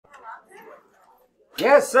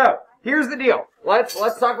Yes, so here's the deal. Let's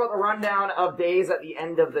talk about the rundown of days at the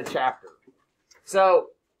end of the chapter. So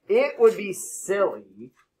it would be silly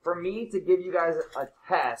for me to give you guys a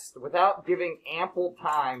test without giving ample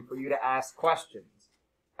time for you to ask questions.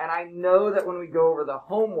 And I know that when we go over the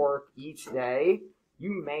homework each day,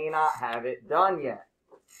 you may not have it done yet.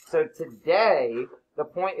 So today, the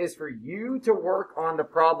point is for you to work on the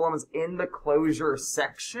problems in the closure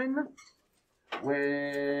section,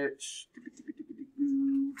 which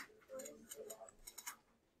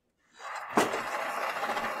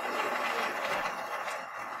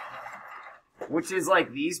is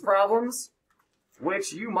like these problems,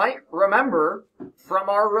 which you might remember from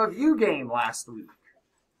our review game last week.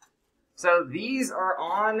 So these are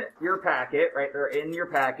on your packet, right? They're in your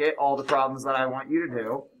packet, all the problems that I want you to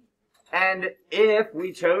do. And if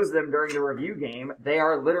we chose them during the review game, they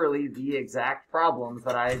are literally the exact problems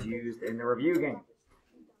that I had used in the review game.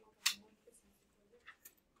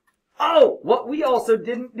 Oh, what we also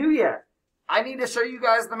didn't do yet. I need to show you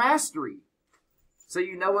guys the mastery, so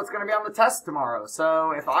you know what's going to be on the test tomorrow.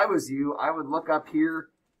 So if I was you, I would look up here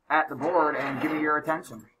at the board and give me your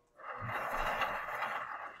attention.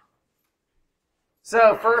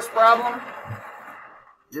 So first problem,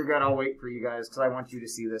 you're good. I'll wait for you guys because I want you to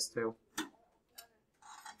see this too.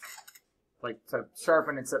 Like, to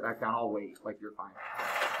sharpen and sit back down, I'll wait. Like, you're fine.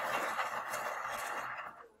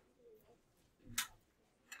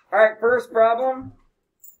 All right, first problem.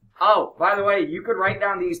 Oh, by the way, you could write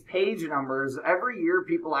down these page numbers. Every year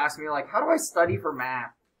people ask me, like, how do I study for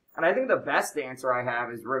math? And I think the best answer I have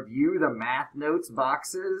is review the math notes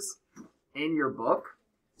boxes in your book.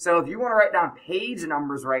 So if you want to write down page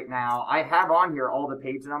numbers right now, I have on here all the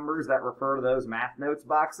page numbers that refer to those math notes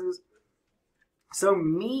boxes. So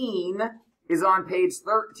mean is on page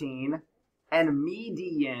 13, and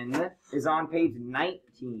median is on page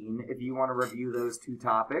 19 if you want to review those two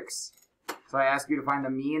topics. So I ask you to find the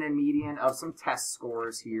mean and median of some test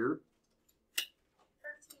scores here.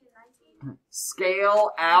 13 and 19.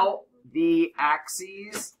 Scale out the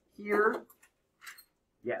axes here.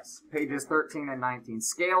 Yes, pages 13 and 19.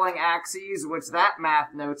 Scaling axes, which that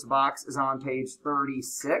math notes box is on page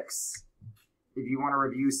 36. If you want to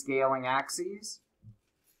review scaling axes.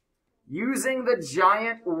 Using the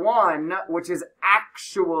giant 1, which is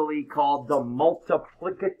actually called the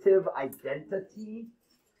multiplicative identity.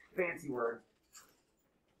 Fancy word.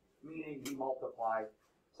 Meaning you multiply.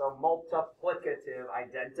 So multiplicative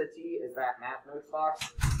identity is that math notes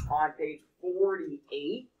box on page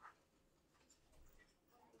 48.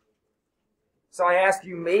 So I ask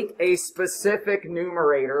you, make a specific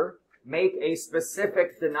numerator, make a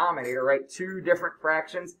specific denominator, right? Two different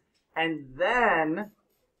fractions, and then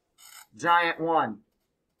giant 1,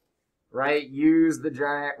 right? Use the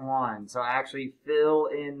giant 1. So actually fill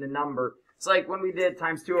in the number. It's like when we did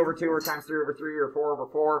times 2 over 2 or times 3 over 3 or 4 over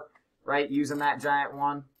 4, right? Using that giant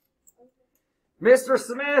 1. Mr.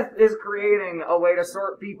 Smith is creating a way to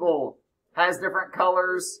sort people. Has different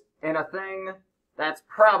colors in a thing. That's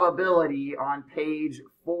probability on page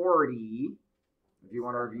 40. If you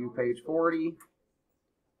want to review page 40.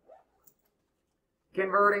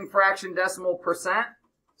 Converting fraction decimal percent.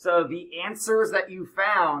 So the answers that you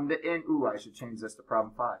found in... Ooh, I should change this to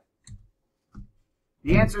problem 5.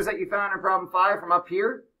 The answers that you found in problem 5 from up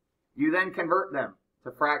here, you then convert them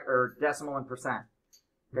to decimal and percent.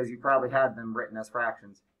 Because you probably had them written as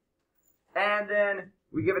fractions. And then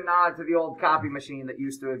we give a nod to the old copy machine that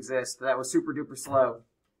used to exist that was super duper slow.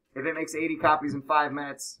 If it makes 80 copies in 5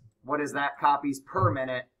 minutes, what is that copies per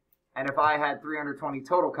minute? And if I had 320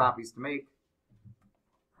 total copies to make,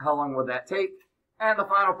 how long would that take? And the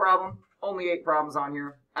final problem, only 8 problems on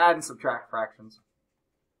here. Add and subtract fractions.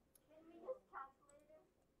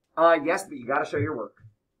 Yes, but you got to show your work.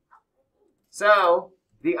 So,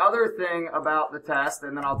 the other thing about the test,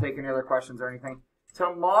 and then I'll take any other questions or anything.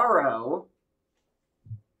 Tomorrow,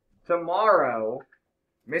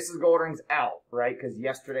 Mrs. Goldring's out, right? Because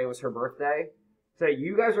yesterday was her birthday. So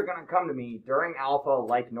you guys are going to come to me during Alpha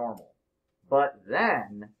like normal. But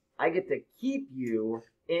then I get to keep you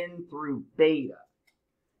in through Beta.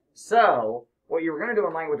 So what you're going to do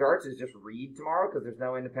in Language Arts is just read tomorrow because there's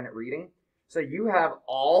no independent reading. So you have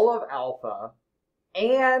all of Alpha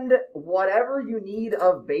and whatever you need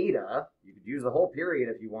of Beta. You could use the whole period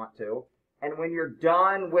if you want to. And when you're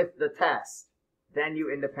done with the test, then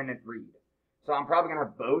you independent read. So I'm probably going to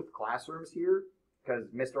have both classrooms here because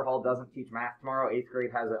Mr. Hall doesn't teach math tomorrow. 8th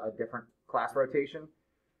grade has a different class rotation.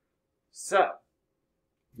 So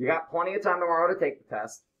you got plenty of time tomorrow to take the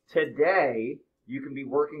test. Today, you can be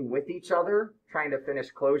working with each other, trying to finish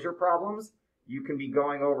closure problems. You can be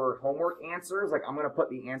going over homework answers. Like I'm going to put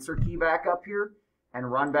the answer key back up here.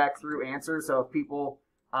 and run back through answers. So if people,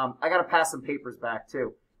 I got to pass some papers back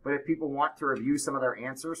too. But if people want to review some of their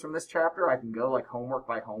answers from this chapter, I can go like homework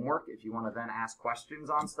by homework if you want to then ask questions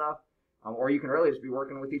on stuff. Or you can really just be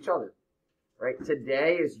working with each other. Right?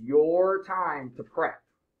 Today is your time to prep.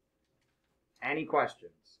 Any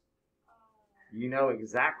questions? You know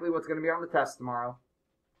exactly what's going to be on the test tomorrow.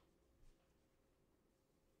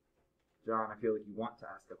 John, I feel like you want to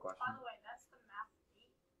ask a question. By the way, that's the math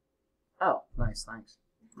 8. Oh, nice, thanks.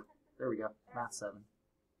 There we go. Math 7.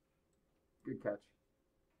 Good catch.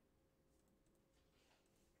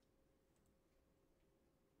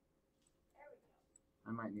 There we go.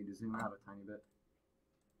 I might need to zoom out a tiny bit.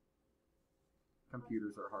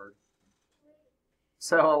 Computers are hard.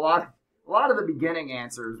 So a lot of the beginning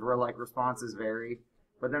answers were like responses vary,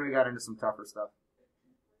 but then we got into some tougher stuff.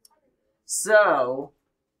 So,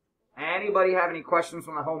 anybody have any questions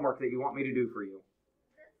from the homework that you want me to do for you?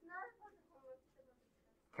 That's not about the homework.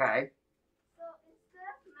 Okay. So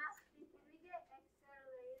instead of math 3, can we get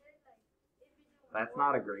accelerated? Like if we do That's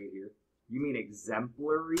more? not a grade here. You mean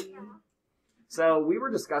exemplary? Yeah. So we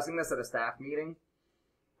were discussing this at a staff meeting.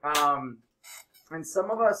 And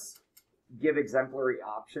some of us give exemplary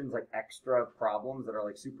options, like extra problems that are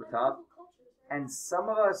like super tough. And some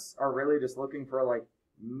of us are really just looking for like,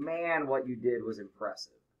 man, what you did was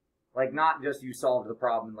impressive. Like not just you solved the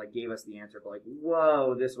problem and like gave us the answer, but like,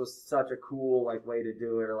 whoa, this was such a cool like way to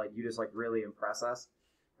do it, or like you just like really impress us.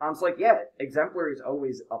 So like, yeah, exemplary is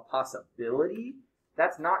always a possibility.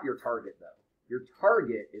 That's not your target though. Your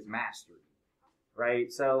target is mastery,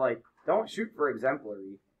 right? So like, don't shoot for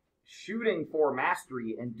exemplary. Shooting for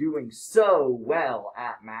mastery and doing so well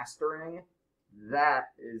at mastering,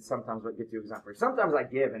 that is sometimes what gets you exemplary. Sometimes I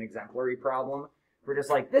give an exemplary problem for just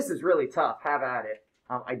like, this is really tough, have at it.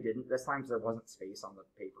 I didn't this time because there wasn't space on the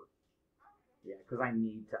paper. Yeah, because I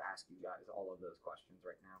need to ask you guys all of those questions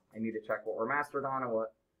right now. I need to check what we're mastered on and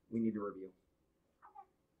what we need to review.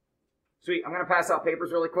 Sweet, I'm going to pass out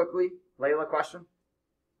papers really quickly. Layla, question?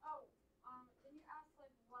 Can you ask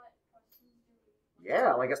like what questions do we?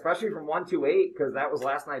 Yeah, like especially from 1 to 8, because that was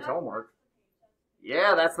last night's homework.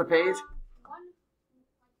 Yeah, that's the page.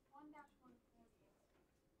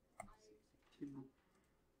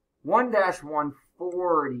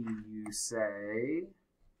 1-140, you say.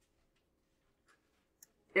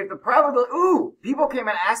 If the probability... Ooh! People came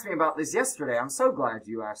and asked me about this yesterday. I'm so glad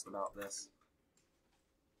you asked about this.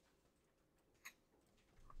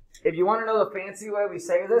 If you want to know the fancy way we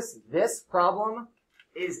say this problem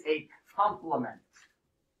is a complement.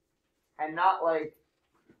 And not like,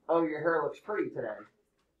 oh, your hair looks pretty today.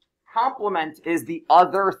 Complement is the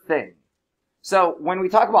other thing. So when we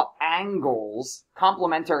talk about angles,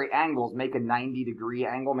 complementary angles make a 90-degree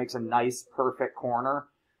angle, makes a nice, perfect corner.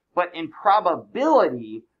 But in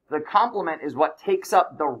probability, the complement is what takes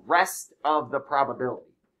up the rest of the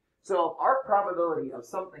probability. So if our probability of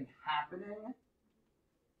something happening,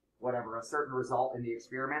 whatever, a certain result in the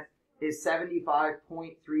experiment, is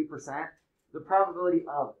 75.3%, the probability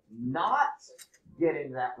of not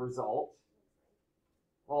getting that result,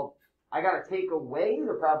 well, I got to take away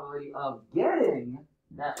the probability of getting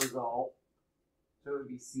that result, so it would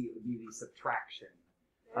be C, it would be the subtraction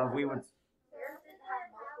of we would... Ours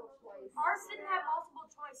didn't have multiple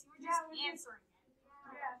choice. You were just answering it.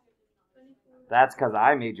 That's because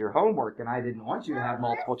I made your homework and I didn't want you to have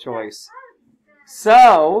multiple choice.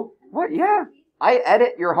 So, what? Yeah, I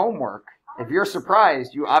edit your homework. If you're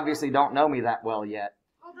surprised, you obviously don't know me that well yet.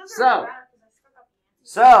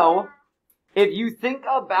 So, if you think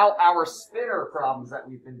about our spinner problems that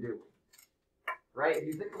we've been doing, right? If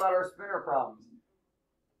you think about our spinner problems,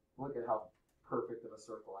 look at how perfect of a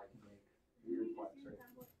circle I can make. Weird flex, right?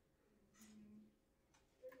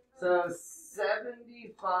 So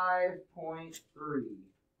 75.3.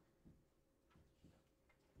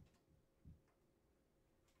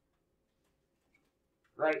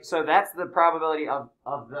 Right, so that's the probability of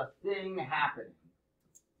the thing happening.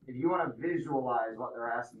 If you want to visualize what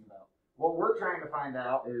they're asking about. What we're trying to find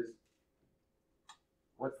out is,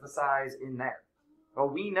 what's the size in there? Well,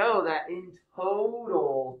 we know that in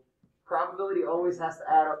total, probability always has to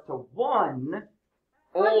add up to 1,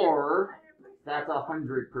 or that's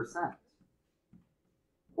 100%.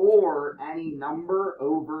 Or any number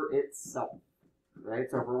over itself. Right,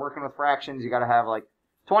 so if we're working with fractions, you got to have like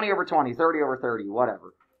 20 over 20, 30 over 30,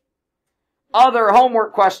 whatever. Other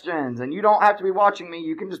homework questions, and you don't have to be watching me.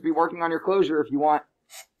 You can just be working on your closure if you want.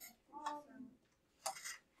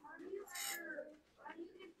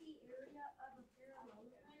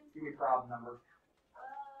 Give me problem number.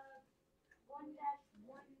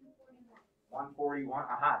 141.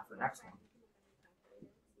 Aha, it's the next one.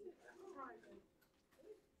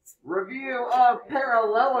 Review of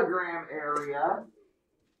parallelogram area.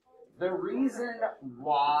 The reason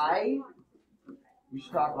why, we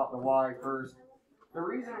should talk about the why first. The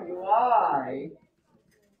reason why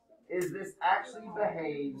is this actually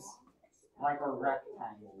behaves like a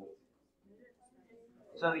rectangle.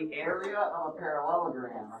 So the area of a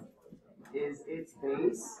parallelogram is its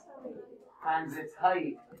base times its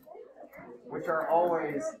height, which are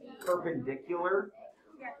always perpendicular.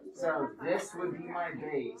 So this would be my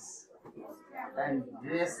base, and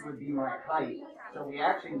this would be my height. So we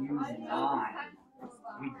actually use 9.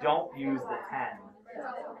 We don't use the 10.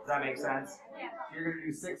 Does that make sense? So you're going to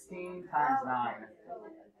do 16 times 9.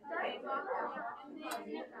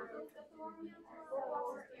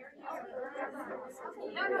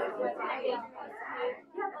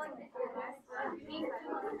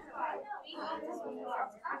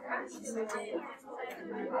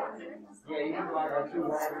 Yeah, you can divide by 2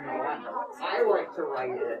 whatever you want. I like to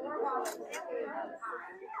write it.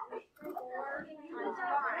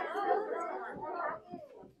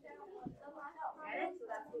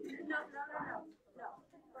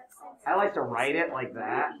 I like to write it like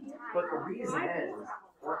that, but the reason is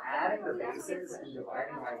we're adding the bases and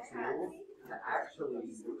dividing by 2 to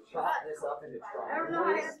actually chop this up into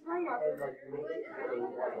triangles and like make it really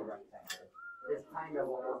like a rectangle. It's kind of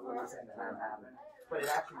what we're forcing to have happen. But it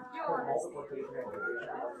actually, for multiplication and division,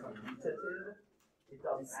 like commutative, it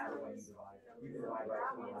doesn't matter when you divide. You can divide by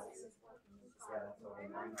 2 and that's it. Yeah, that's totally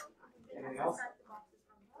fine. Anything else?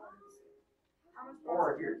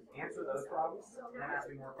 Or here, answer those problems, and then ask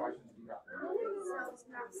me more questions if you got them.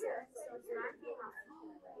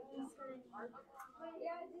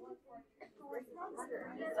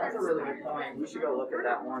 That's a really good point. We should go look at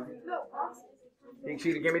that one. Big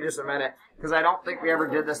Cheetah, give me just a minute, because I don't think we ever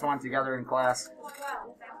did this one together in class.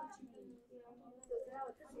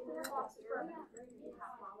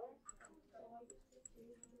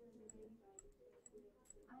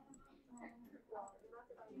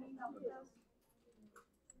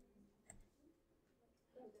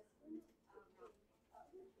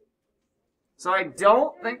 So I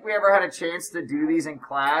don't think we ever had a chance to do these in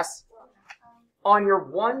class. On your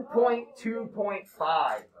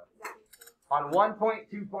 1.2.5, on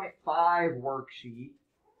 1.2.5 worksheet,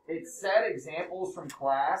 it said examples from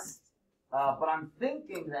class, but I'm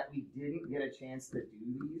thinking that we didn't get a chance to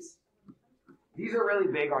do these. These are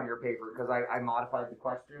really big on your paper because I modified the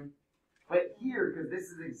question. But here, because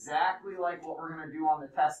this is exactly like what we're going to do on the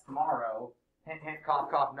test tomorrow, hint, hint,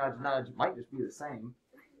 cough, cough, nudge, nudge, might just be the same.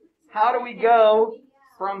 How do we go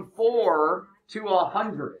from 4 to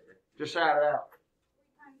 100? Just shout it out.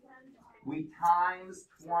 We times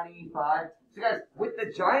 25. So guys, with the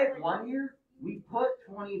giant 1 here, we put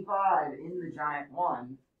 25 in the giant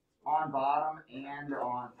 1 on bottom and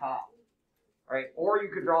on top. All right, or you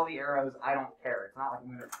could draw the arrows. I don't care. It's not like I'm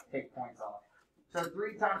going to take points off. So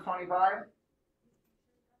 3 times 25,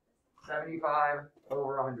 75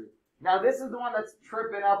 over 100. Now this is the one that's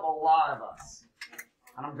tripping up a lot of us.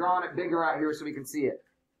 And I'm drawing it bigger out here so we can see it.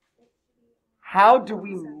 How do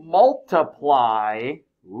we multiply?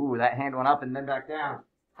 Ooh, that hand went up and then back down.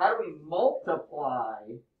 How do we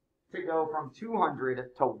multiply to go from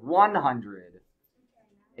 200 to 100?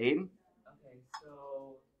 Aiden? Okay,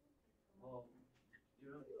 so, well,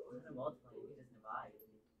 you're going to multiply, you can just divide.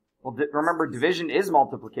 Well, remember, division is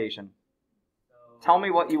multiplication. So, Tell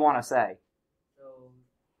me what you want to say. so,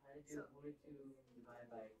 how did you, what did you divide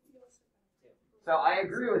by 2? So I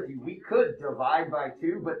agree with you. We could divide by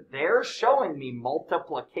 2, but they're showing me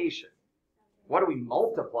multiplication. What do we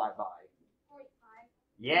multiply by? 45.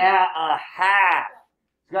 Yeah, a half.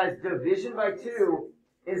 So guys, division by 2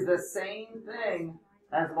 is the same thing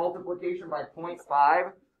as multiplication by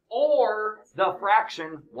 0.5 or the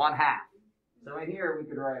fraction 1/2. So in here we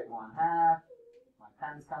could write 1/2. My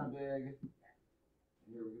pen's kind of big.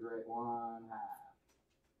 Here we could write 1/2.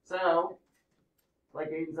 So, like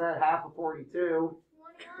Aiden said, half of 42,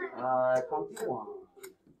 21.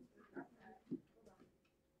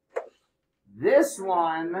 This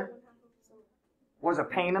one was a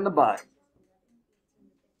pain in the butt.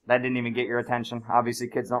 That didn't even get your attention. Obviously,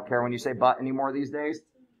 kids don't care when you say butt anymore these days.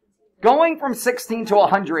 Going from 16 to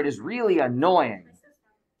 100 is really annoying.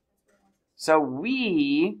 So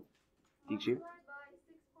we... Teach you?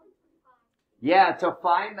 Yeah, to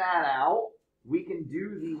find that out, we can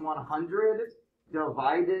do the 100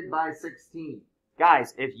 divided by 16.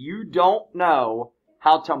 Guys, if you don't know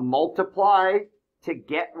how to multiply to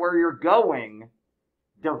get where you're going,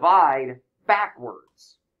 divide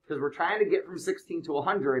backwards. Because we're trying to get from 16 to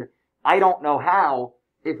 100. I don't know how.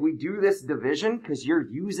 If we do this division, because you're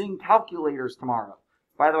using calculators tomorrow.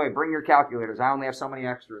 By the way, bring your calculators. I only have so many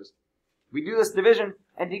extras. We do this division,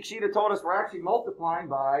 and Dikshita told us we're actually multiplying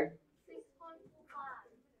by...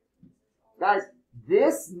 6.5. Guys,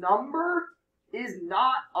 this number is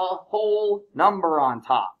not a whole number on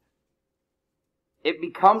top. It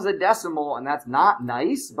becomes a decimal, and that's not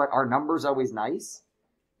nice, but are numbers always nice?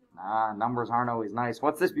 Nah, numbers aren't always nice.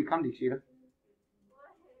 What's this become, Dikshita?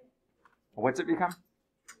 What's it become?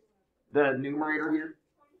 The numerator here?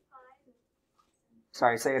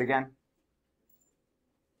 Sorry, say it again.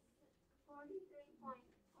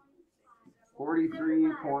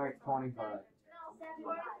 43.25.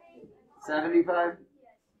 75?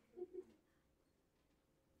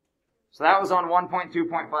 So that was on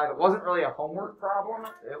 1.2.5. It wasn't really a homework problem.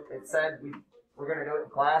 It said we're going to do it in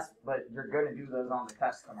class, but you're going to do those on the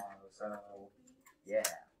test tomorrow. So, yeah.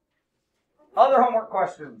 Other homework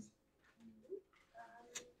questions?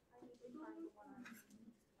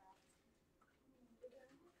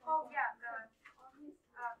 Oh, yeah,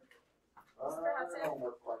 Other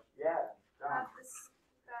homework question. Yeah. John.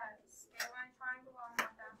 the scaline triangle on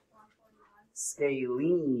that 141.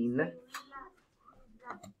 Scalene.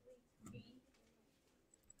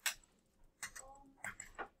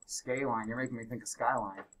 Skyline. You're making me think of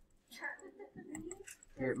skyline.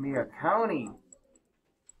 Get me a coney.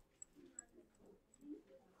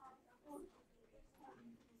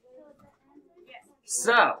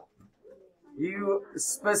 So, you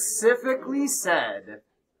specifically said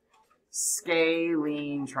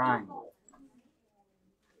scalene triangle.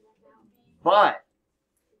 But,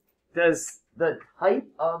 does the type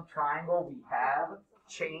of triangle we have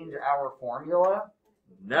change our formula?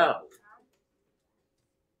 No.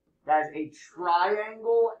 Guys, a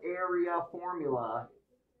triangle area formula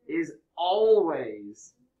is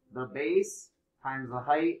always the base times the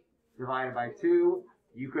height divided by 2.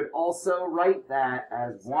 You could also write that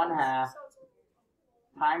as 1/2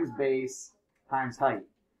 times base times height.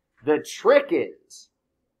 The trick is,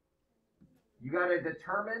 you got to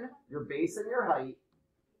determine your base and your height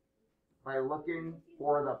by looking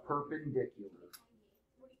for the perpendicular.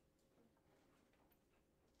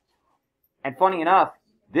 And funny enough,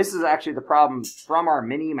 this is actually the problem from our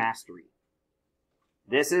mini mastery.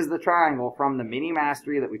 This is the triangle from the mini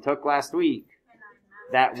mastery that we took last week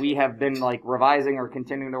that we have been like revising or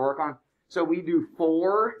continuing to work on. So we do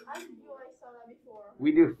 4.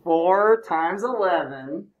 We do 4 times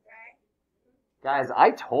 11. Guys, I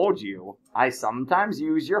told you, I sometimes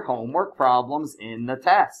use your homework problems in the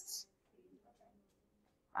tests.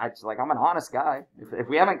 I'm an honest guy. If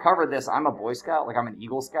we haven't covered this, I'm a Boy Scout, like I'm an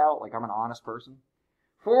Eagle Scout, like I'm an honest person.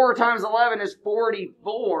 4 times 11 is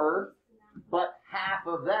 44, but half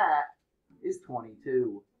of that is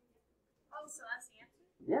 22. Oh, so that's the answer?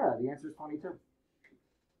 Yeah, the answer is 22.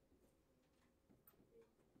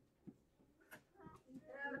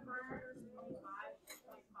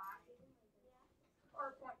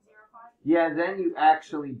 Yeah, then you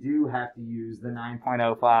actually do have to use the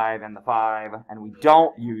 9.05 and the 5, and we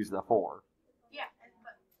don't use the 4. Yeah,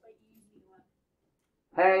 but you use the 1.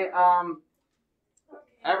 Hey,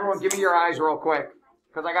 everyone give me your eyes real quick,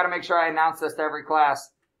 because I got to make sure I announce this to every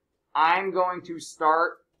class. I'm going to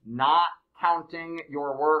start not counting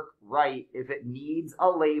your work right if it needs a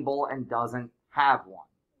label and doesn't have one.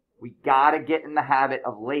 We got to get in the habit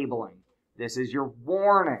of labeling. This is your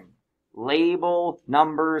warning. Label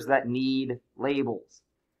numbers that need labels.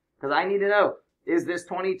 Because I need to know, is this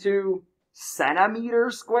 22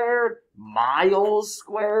 centimeters squared? Miles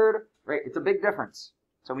squared? Right? It's a big difference.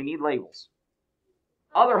 So we need labels.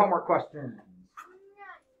 Other homework questions?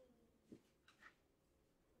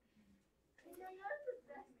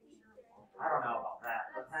 I don't know about that,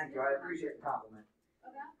 but thank you. I appreciate the compliment.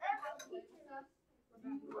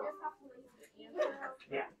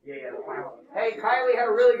 Yeah. The final. Hey, Kylie had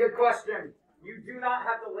a really good question. You do not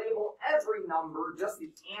have to label every number, just the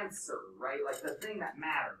answer, right? Like the thing that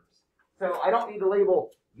matters. So I don't need to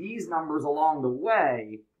label these numbers along the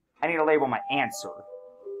way. I need to label my answer.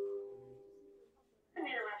 An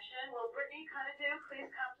interruption. Will Brittany Conadu please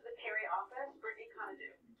come to the Perry office? Brittany Conadu.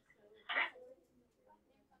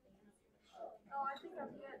 Oh, I think I'm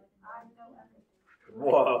good. I know everything.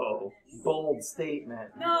 Whoa. Bold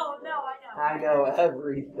statement. No, I know. I know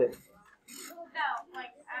everything. No,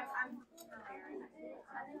 like, I'm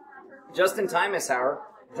Just in time, Miss Howard.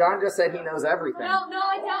 John just said he knows everything. No,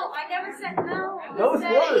 I don't. I never said no. Those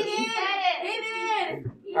words. He did.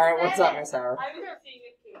 All right, what's up, Miss Howard? I was seeing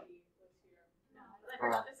if Katie was here. I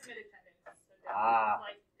forgot to submit attendance. So Ah.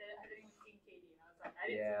 I didn't even see Katie. And I was like, I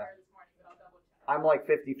didn't Yeah. see her this morning, but I'll double check. I'm like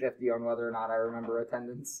 50-50 on whether or not I remember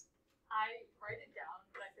attendance. I write it down,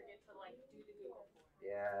 but I forget to do the Google form.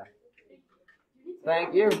 Yeah.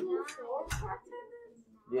 Thank you.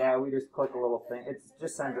 Yeah, we just click a little thing. It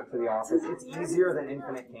just sends it to the office. It's easier than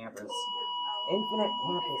Infinite Campus. Infinite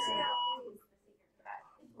Campus.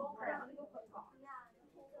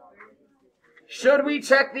 Should we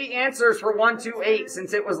check the answers for 128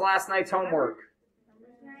 since it was last night's homework?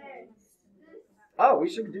 Oh, we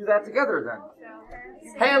should do that together then.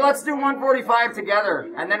 Hey, let's do 145 together,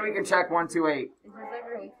 and then we can check 128.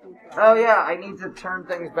 Oh yeah, I need to turn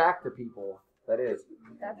things back to people. That is.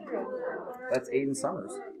 That's Aiden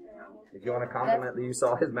Summers. If you want to compliment that you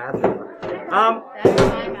saw his math paper.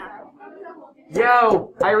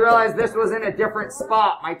 Yo, I realized this was in a different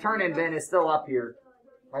spot. My turn-in bin is still up here.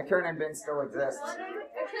 My turn-in bin still exists.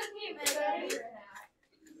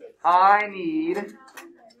 I need...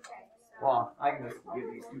 Well, I can just give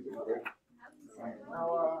these two people.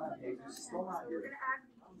 No, it's still not here.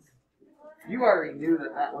 You already knew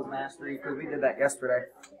that that was mastery because we did that yesterday.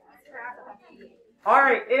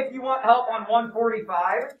 Alright, if you want help on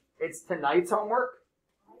 145, it's tonight's homework.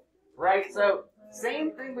 Right? So,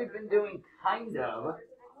 same thing we've been doing, kind of.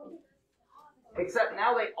 Except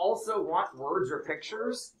now they also want words or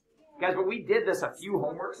pictures. Guys, but we did this a few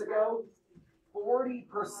homeworks ago.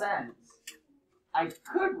 40% I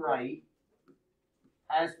could write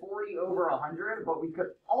as 40 over 100, but we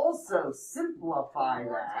could also simplify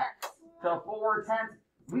that to 4/10.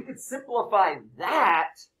 We could simplify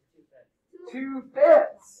that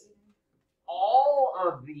 2/5. All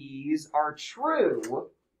of these are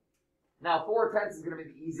true. Now 4/10 is going to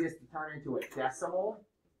be the easiest to turn into a decimal.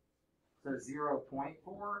 So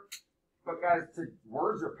 0.4. But guys, to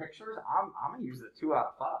words or pictures, I'm going to use it 2 out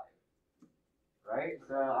of 5. Right?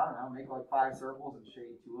 So, I don't know, make like 5 circles and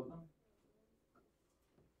shade 2 of them.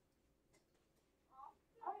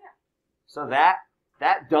 So that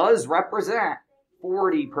does represent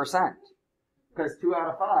 40%. Because 2 out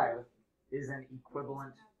of 5 is an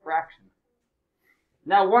equivalent fraction.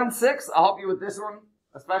 Now 1/6, I'll help you with this one.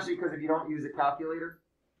 Especially because if you don't use a calculator,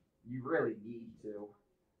 you really need to.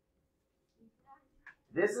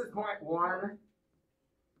 This is 0.1,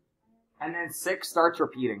 and then 6 starts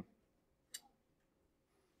repeating.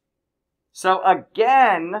 So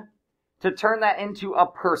again, to turn that into a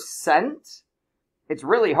percent, it's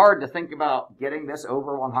really hard to think about getting this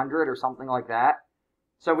over 100 or something like that.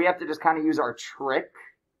 So we have to just kind of use our trick.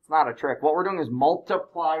 It's not a trick. What we're doing is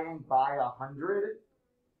multiplying by 100.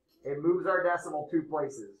 It moves our decimal 2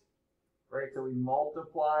 places. Right? So we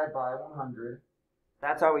multiply by 100.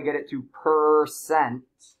 That's how we get it to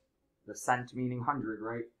percent. The cent meaning 100,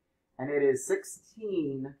 right? And it is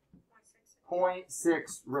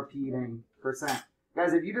 16.6 repeating percent.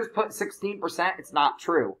 Guys, if you just put 16%, it's not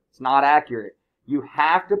true. It's not accurate. You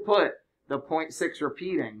have to put the 0.6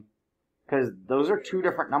 repeating because those are 2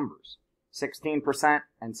 different numbers. 16%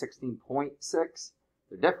 and 16.6,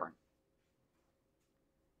 they're different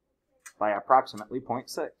by approximately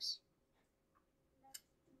 0.6.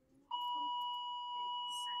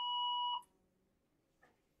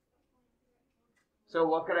 So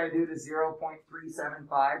what could I do to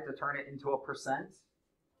 0.375 to turn it into a percent?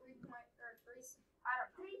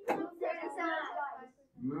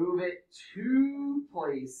 Move it 2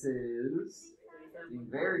 places. Being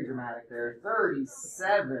very dramatic there.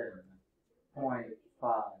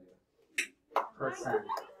 37.5%.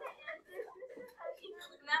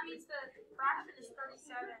 That means the fraction is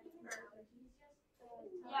 37.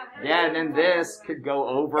 Yeah, and then this could go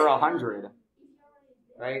over 100.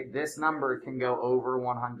 Right? This number can go over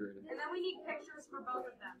 100. And then we need pictures for both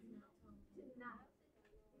of them.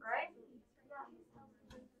 Right?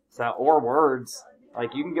 So, or words.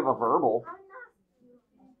 Like, you can give a verbal.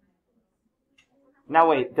 Now,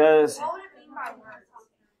 wait, does... What would it mean by words?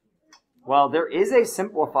 Well, there is a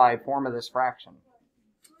simplified form of this fraction.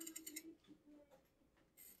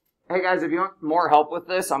 Hey, guys, if you want more help with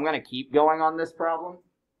this, I'm going to keep going on this problem.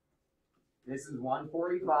 This is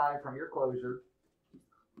 145 from your closure.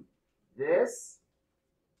 This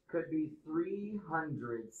could be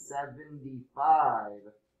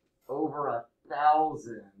 375 over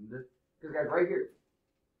 1,000. Because guys, right here,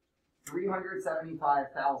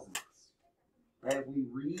 375 thousandths. And if we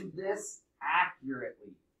read this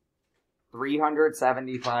accurately,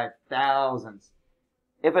 375 thousandths.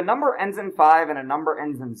 If a number ends in 5 and a number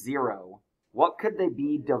ends in 0, what could they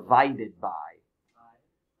be divided by?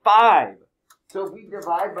 5. So if we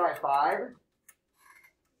divide by 5,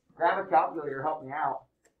 grab a calculator, help me out.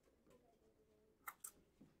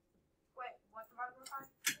 Wait, what divided by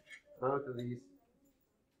 5? Both of these.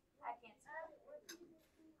 I can't say.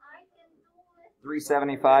 I can do it.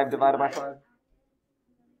 375 divided by 5.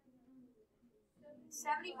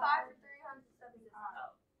 75 or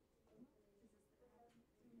 375?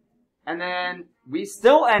 And then we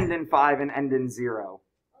still end in 5 and end in 0.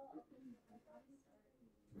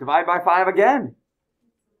 Divide by 5 again.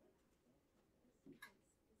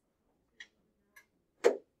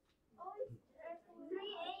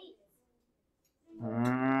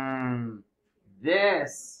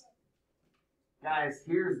 This. Guys,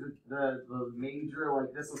 here's the major,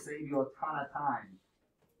 like, this will save you a ton of time.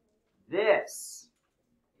 This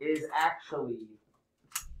is actually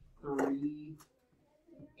 3/8.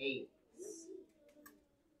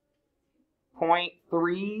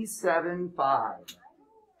 0.375.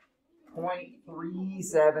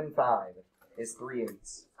 0.375 is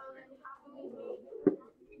 3/8.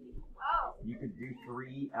 You could do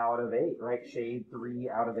 3 out of 8, right? Shade 3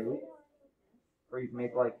 out of 8. Or you can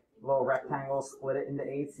make like little rectangles, split it into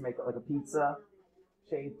 8s, make it like a pizza.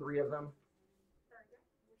 Shade 3 of them.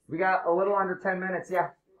 We got a little under 10 minutes,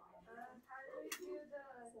 yeah.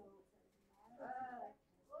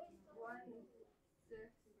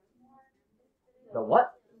 The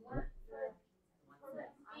what?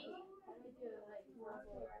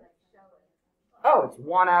 Oh, it's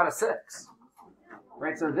 1 out of 6.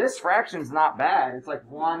 Right, so this fraction's not bad. It's like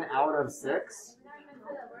 1 out of 6.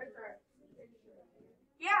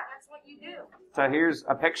 Yeah, that's what you do. So here's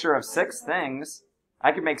a picture of 6 things.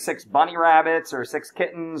 I could make 6 bunny rabbits or 6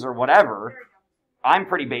 kittens or whatever. I'm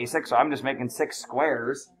pretty basic, so I'm just making 6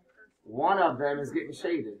 squares. One of them is getting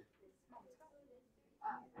shaded.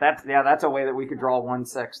 That's a way that we could draw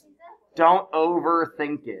 1/6. Don't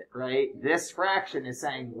overthink it, right? This fraction is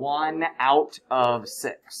saying 1 out of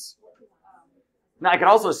 6. Now I could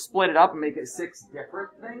also split it up and make it 6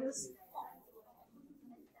 different things.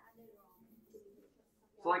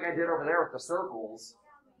 So like I did over there with the circles,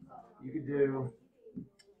 you could do,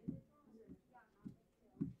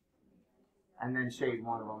 and then shade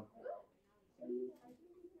one of them.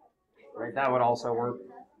 Right, that would also work.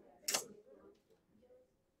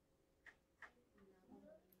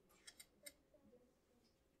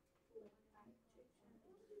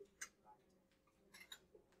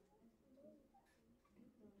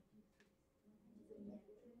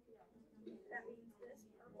 That means this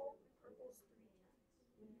purple, purple's 3.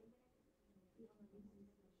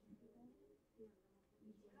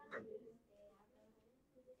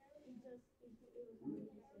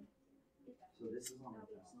 So this is on the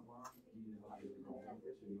decimal bar. Do you know how to roll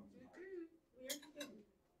this, or you don't know?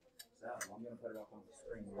 So I'm gonna put it up on the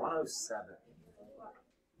screen. 107.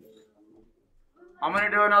 I'm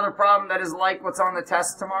gonna do another problem that is like what's on the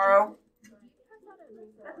test tomorrow.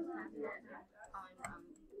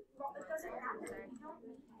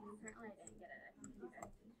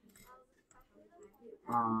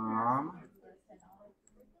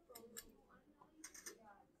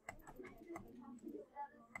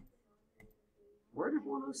 Where did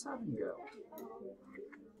 107 go?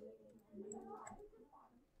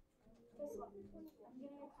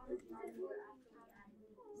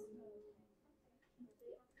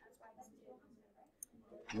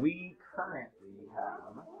 We currently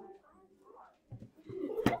have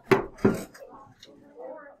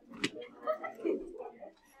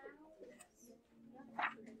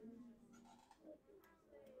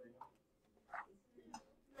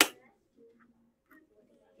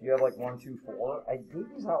you have like 1, 2, 4. I gave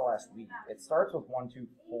these out last week. It starts with 1, 2,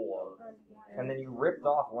 4, and then you ripped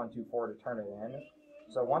off 1, 2, 4 to turn it in.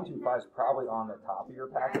 So 1, 2, 5 is probably on the top of your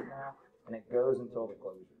packet now, and it goes until the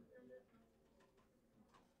closure.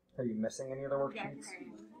 Are you missing any of the worksheets?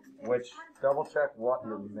 Which, double check what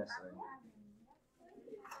you're missing.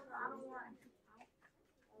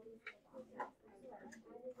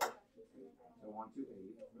 So 1, 2, 8.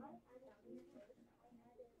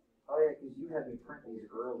 Oh yeah, because you had me print these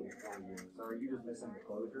early for you. So are you just missing the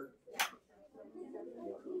closure?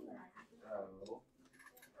 So,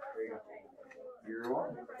 there you go. You're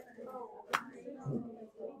one.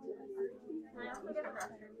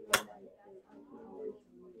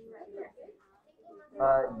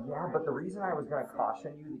 Yeah, but the reason I was going to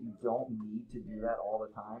caution you that you don't need to do that all the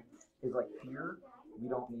time is like here, we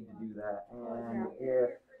don't need to do that. And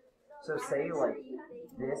if, so say like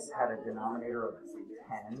this had a denominator of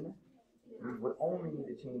 10, we would only need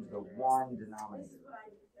to change the one denominator.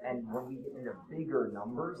 And when we get into bigger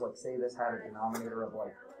numbers, like say this had a denominator of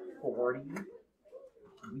like 40,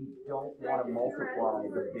 we don't want to multiply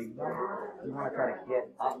the big number. We want to try to get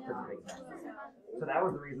up to the big number. So that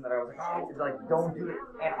was the reason that I was like, oh, like don't do it.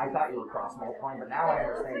 And I thought you were cross multiplying, but now I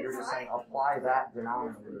understand you're just saying apply that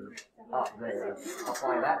denominator up there.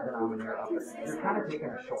 Apply that denominator up there. You're kind of taking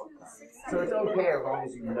a shortcut. So it's okay as long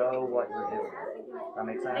as you know what you're doing. That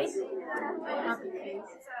makes sense?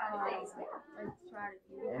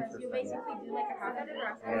 Because you basically do like a half of the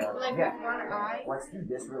rest. Yeah. Like Yeah. with one eye. Let's do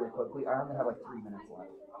this really quickly. I only have like 3 minutes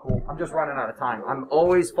left. Cool. I'm just running out of time. I'm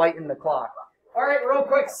always fighting the clock. All right, real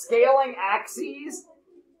quick. Scaling axes.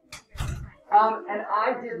 And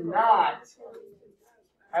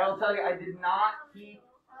I will tell you, I did not keep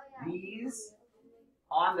these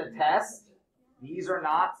on the test. These are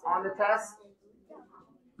not on the test.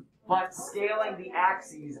 But scaling the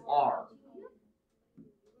axes are.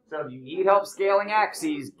 So if you need help scaling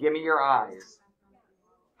axes, give me your eyes.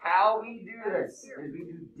 How we do this is we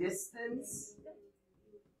do distance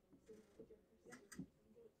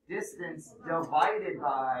divided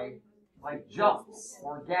by like jumps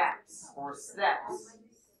or gaps or steps.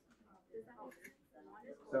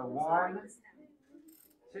 So 1,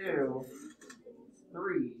 2,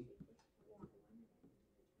 3.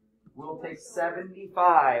 We'll take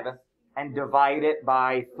 75 and divide it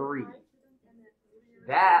by 3.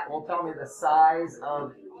 That will tell me the size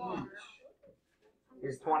of each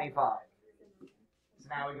is 25. So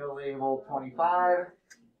now we go label 25,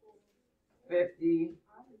 50,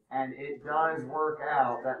 and it does work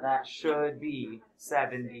out that that should be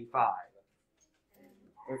 75.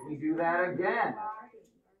 If we do that again,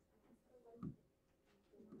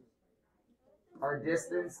 our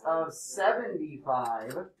distance of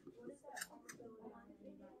 75,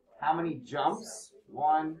 how many jumps?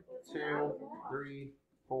 1, 2, 3,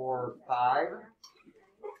 4, 5.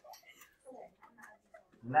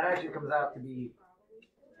 And that actually comes out to be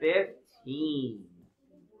 15.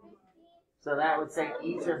 So that would say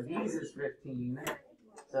each of these is 15.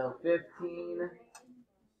 So 15,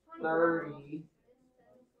 30,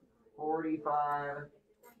 45,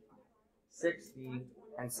 60,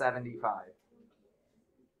 and 75.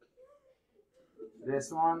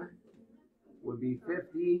 This one would be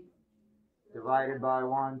 50 divided by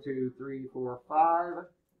 1, 2, 3, 4, 5.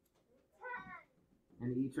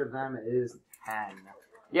 And each of them is 10.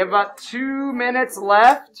 You have about 2 minutes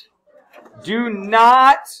left. Do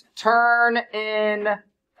not turn in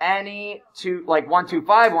any like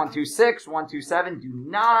 125, 126, 127. Do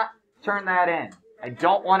not turn that in. I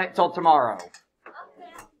don't want it till tomorrow.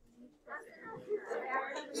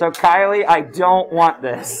 So Kylie, I don't want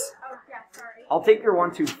this. I'll take your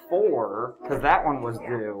 124 because that one was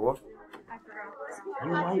due.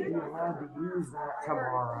 You might be allowed to use that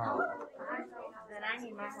tomorrow. Then I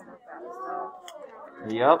need my homework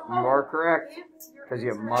back. Yep, you are correct. Because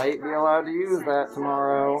you might be allowed to use that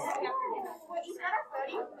tomorrow.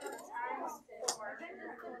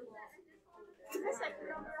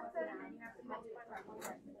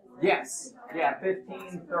 Yes. Yeah,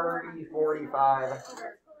 15, 30, 45.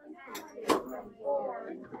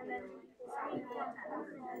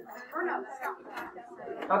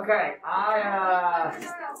 Okay, I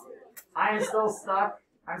am still stuck.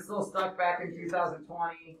 I'm still stuck back in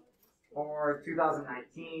 2020 or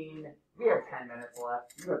 2019. We have 10 minutes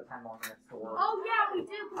left. You have 10 more minutes to work. Oh yeah, we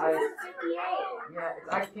do. Because it's 58. Yeah,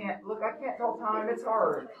 I can't tell time. It's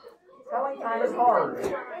hard. Telling time is hard. It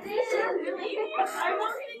is really. I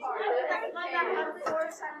want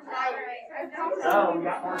So we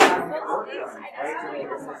got more time to get work done. Right? So we can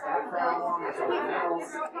miss that problem or something else.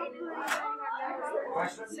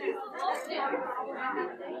 Questions? We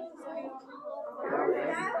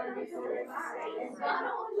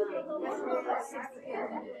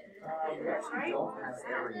actually don't have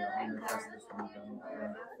area on the test this week.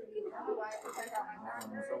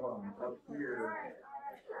 So hold on, up here.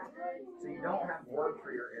 So you don't have work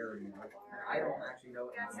for your area. And I don't actually know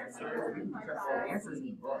what the answer is. We can check all the answers in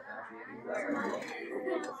the book, actually.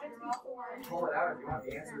 Pull it out if you want.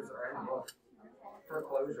 The answers are in the book. For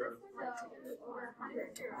closure.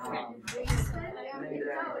 And then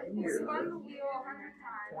down here,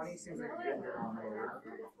 20 seems like a good denominator.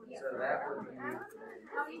 So that would be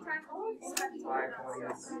 5 20ths, 10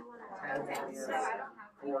 20ths,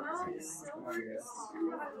 14 20ths.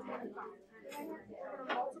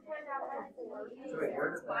 So wait, where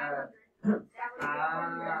did that?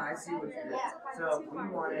 I see what you did. So if we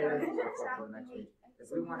wanted, if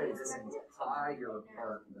we wanted this entire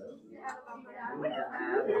part, though, we need to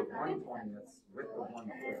add the 1/20ths with the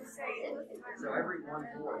 1/4. So every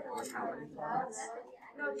 1/4 was how many 20ths?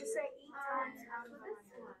 No, just say each time.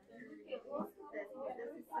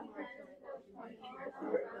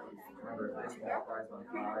 Remember, this multiplies by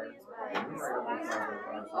 5.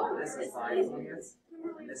 So this is 5 20ths,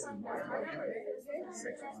 and this is 1 20th.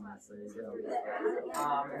 6 20ths, there you go.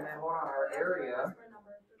 And then hold on, our area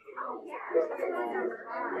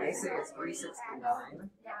They say it's 369.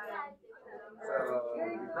 So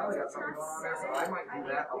you probably got something going on there, so I might do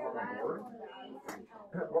that up on the board.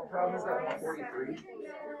 What problem is that 143?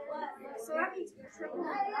 So that means triple the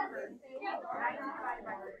number. 90 divided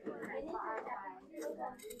by 3.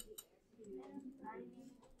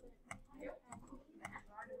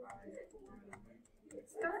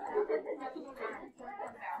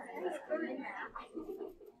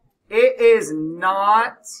 It is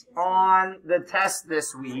not on the test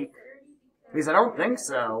this week, because I don't think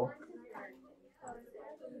so.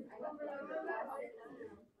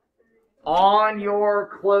 On your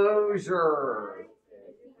closure.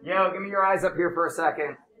 Yo, give me your eyes up here for a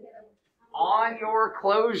second. On your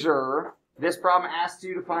closure, this problem asks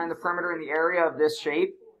you to find the perimeter in the area of this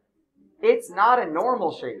shape. It's not a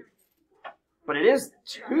normal shape, but it is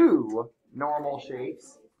two normal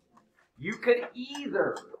shapes. You could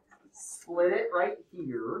either split it right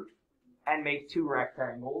here and make two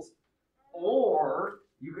rectangles, or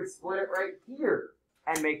you could split it right here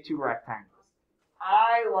and make two rectangles.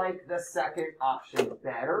 I like the second option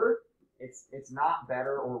better. It's not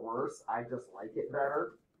better or worse, I just like it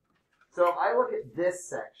better. So if I look at this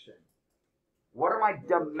section, what are my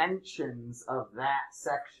dimensions of that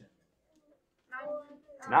section?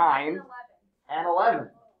 9 and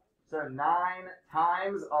 11. So 9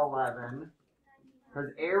 times 11,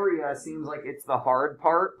 because area seems like it's the hard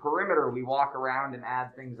part. Perimeter, we walk around and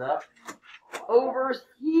add things up. Over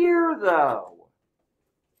here, though.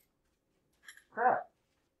 Crap.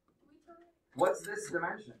 What's this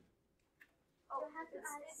dimension?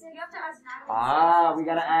 You have to add 9. Ah, we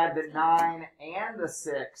gotta add the 9 and the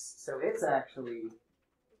 6, so it's actually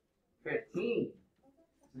 15.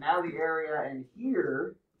 Now the area in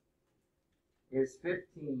here is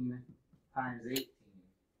 15 times 18,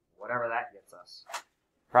 whatever that gets us.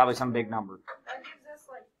 Probably some big number. That gives us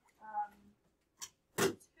like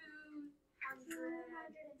 270.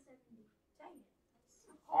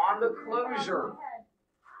 On the closure,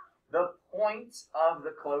 the point of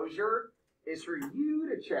the closure is for you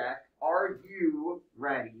to check, are you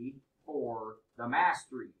ready for the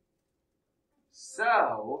mastery?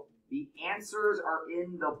 So, the answers are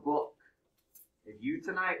in the book. If you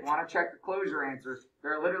tonight want to check the closure answers,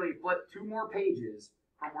 they're literally flipped 2 more pages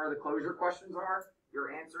from where the closure questions are. Your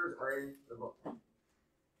answers are in the book.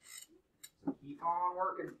 So keep on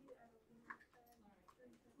working.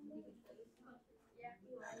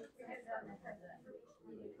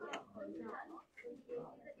 What do you want to do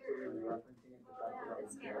about experimental? From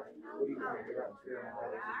experimental, you have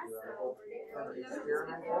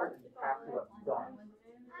to have done.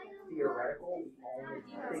 Theoretical, we only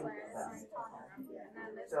think about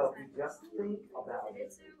it. So if you just think about it,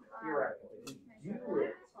 theoretical. If you do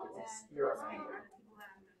it, it's experimental.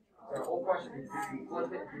 So the whole question is, did you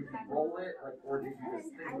flip it, did you roll it, like, or did you just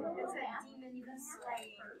think about it?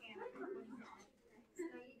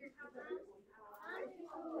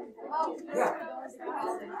 Yeah.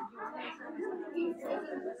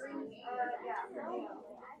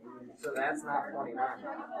 So that's not 29.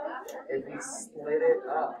 If we split it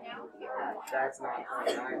up, that's not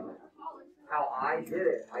 29. How I did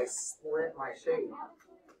it, I split my shape.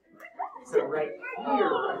 So right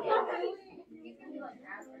here,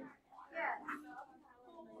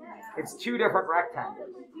 it's 2 different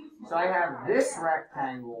rectangles. So I have this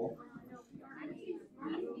rectangle,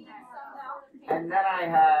 and then I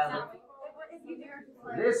have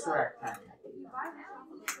this rectangle.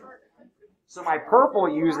 So my purple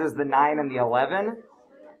uses the 9 and the 11,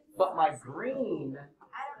 but my green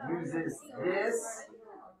uses this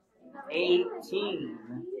 18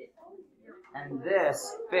 and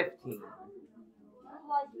this 15.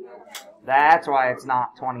 That's why it's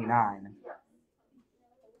not 29.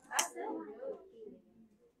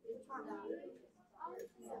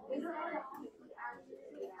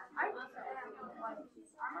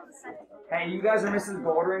 Hey, you guys are Mrs.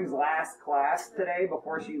 Goldring's last class today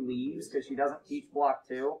before she leaves because she doesn't teach block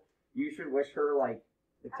 2. You should wish her, like,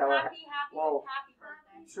 tell her, Happy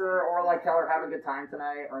birthday. sure, or like tell her have a good time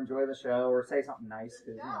tonight or enjoy the show or say something nice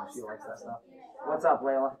because, you know, she likes that stuff. What's up,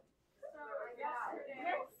 Layla?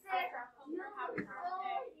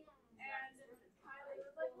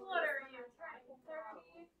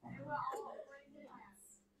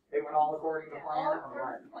 It went all according to plan?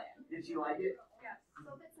 Did she like it?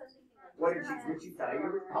 What did she tell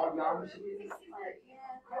you? How young she is?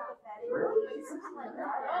 Really?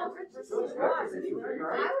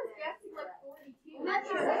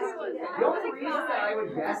 The only reason that I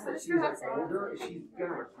would guess that she's like older is she's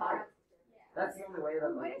gonna retire. That's the only way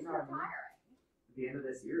that, like, you know what I mean? At the end of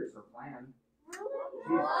this year is her plan.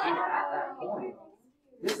 She's at that point.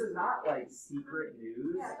 this is not like secret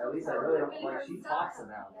news. At least I really don't like. She talks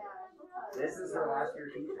about it. This is her last year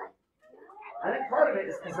teaching. I think part of it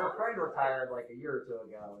is because her friend retired like a year or two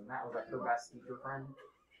ago, and that was like her best teacher friend.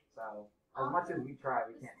 So as much as we try,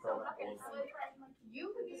 we can't fill that hole.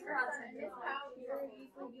 You could be content. How easily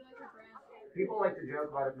you like your brand. People like to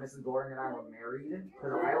joke about if Mrs. Gordon and I were married,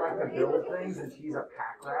 because I like to build things and she's a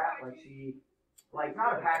pack rat. Like she, like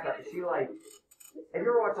not a pack rat, but she like, if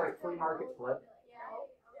you ever watch like Flea Market Flip,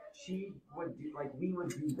 she would do, like we would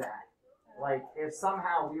do that. Like if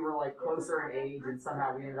somehow we were like closer in age and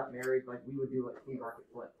somehow we ended up married, like we would do like Flea Market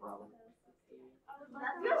Flip probably.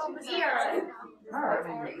 That's weird. Alright,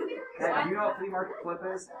 I mean, yeah, you know what Flea Market Flip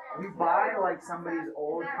is? You buy like somebody's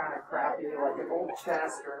old kind of crappy, like an old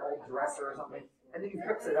chest or an old dresser or something, and then you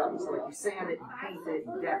fix it up. So like you sand it, you paint it,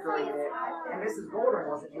 you decorate it. And Mrs. Goldring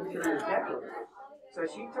was an interior decorator. So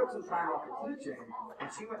she took some time off of teaching and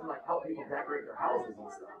she went and like helped people decorate their houses and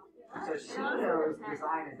stuff. So she knows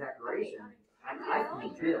design and decoration. And I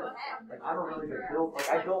can build. Like I'm a really good builder. Like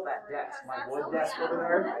I built that desk, my wood desk over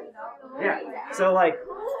there. Yeah. So like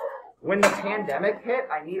when the pandemic hit,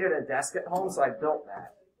 I needed a desk at home, so I built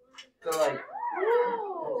that. So like,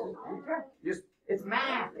 just it's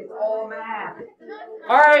math. It's all math.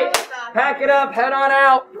 All right, pack it up. Head on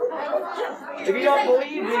out. If you don't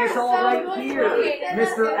believe me, it's all right here,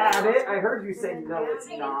 Mr. Abbott. I heard you say no, it's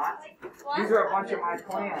not. These are a bunch of my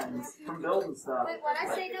plans from building stuff. Wait, when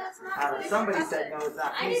I say no, it's not. Somebody said no, it's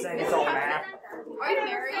not. He's saying it's all math. Are you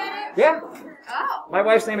married? Yeah. Oh. My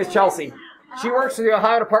wife's name is Chelsea. She works for the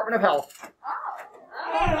Ohio Department of Health.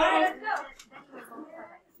 Oh.